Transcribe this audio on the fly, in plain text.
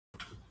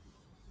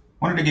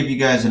Wanted to give you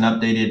guys an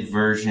updated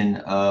version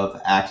of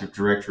Active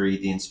Directory,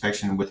 the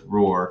inspection with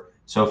ROAR.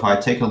 So if I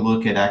take a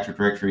look at Active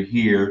Directory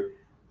here,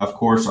 of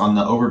course, on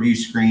the overview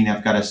screen,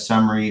 I've got a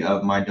summary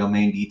of my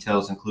domain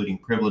details, including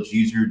privileged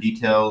user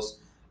details.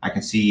 I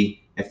can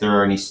see if there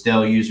are any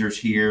stale users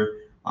here.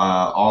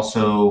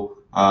 Also,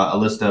 a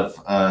list of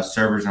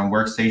servers and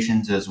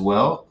workstations as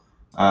well,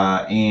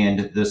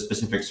 and the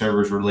specific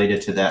servers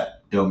related to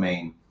that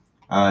domain.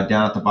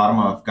 Down at the bottom,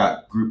 I've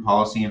got group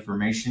policy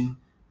information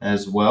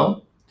as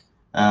well.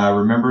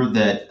 Remember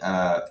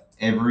that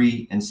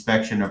every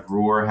inspection of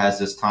ROAR has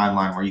this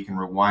timeline where you can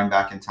rewind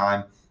back in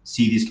time,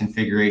 see these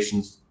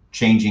configurations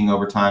changing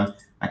over time.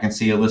 I can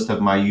see a list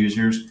of my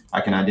users. I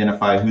can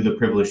identify who the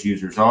privileged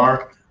users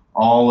are.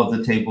 All of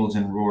the tables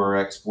in ROAR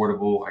are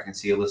exportable. I can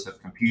see a list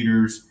of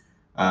computers,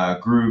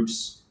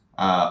 groups,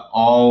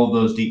 all of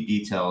those deep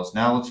details.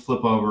 Now let's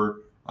flip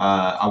over.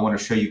 I want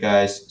to show you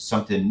guys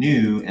something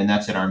new, and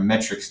that's in our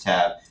metrics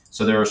tab.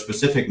 So there are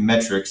specific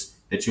metrics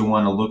that you'll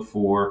want to look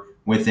for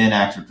within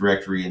Active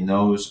Directory, and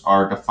those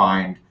are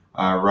defined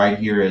right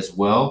here as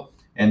well.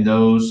 And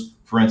those,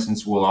 for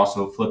instance, will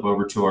also flip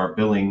over to our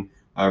billing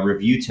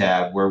review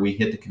tab, where we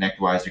hit the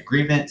ConnectWise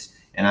agreement,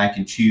 and I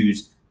can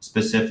choose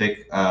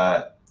specific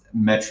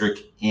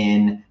metric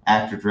in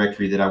Active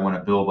Directory that I want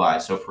to bill by.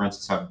 So for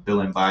instance, I'm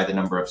billing by the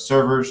number of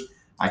servers.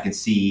 I can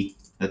see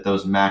that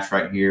those match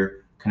right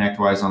here,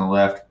 ConnectWise on the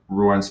left,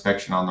 ROAR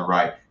inspection on the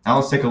right. Now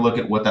let's take a look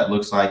at what that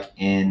looks like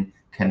in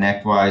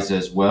ConnectWise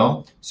as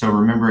well. So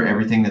remember,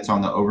 everything that's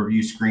on the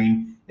overview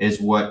screen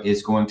is what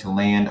is going to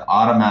land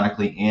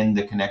automatically in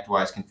the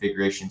ConnectWise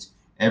configurations.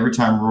 Every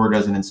time ROAR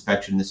does an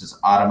inspection, this is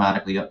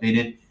automatically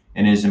updated,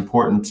 and it is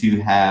important to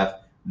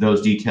have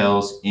those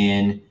details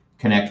in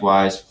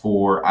ConnectWise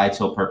for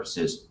ITIL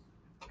purposes.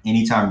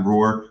 Anytime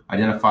ROAR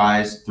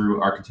identifies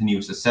through our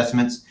continuous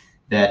assessments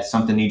that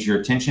something needs your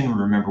attention,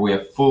 remember we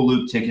have full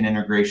loop ticket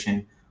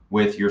integration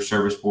with your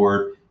service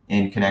board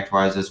in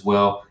ConnectWise as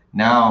well.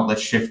 Now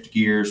let's shift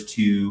gears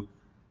to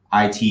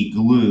IT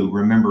Glue.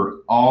 Remember,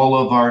 all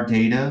of our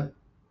data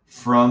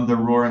from the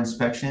ROAR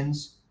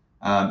inspections,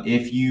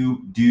 if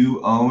you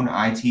do own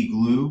IT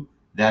Glue,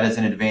 that is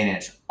an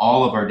advantage.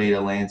 All of our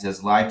data lands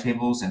as live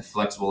tables and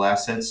flexible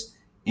assets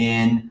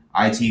in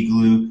IT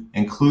Glue,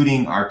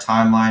 including our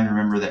timeline.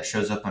 Remember, that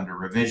shows up under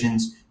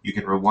revisions. You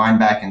can rewind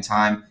back in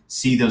time,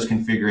 see those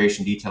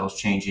configuration details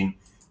changing.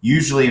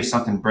 Usually if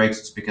something breaks,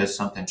 it's because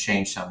something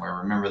changed somewhere.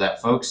 Remember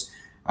that, folks.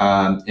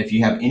 If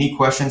you have any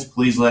questions,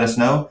 please let us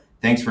know.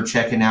 Thanks for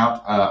checking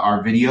out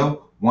our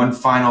video. One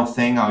final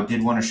thing I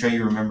did want to show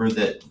you, remember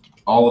that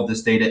all of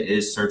this data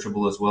is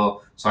searchable as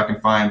well, so I can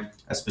find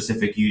a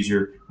specific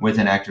user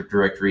within Active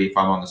Directory if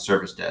I'm on the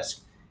service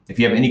desk. If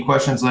you have any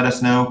questions, let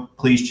us know.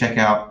 Please check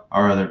out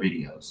our other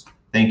videos.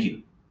 Thank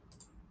you.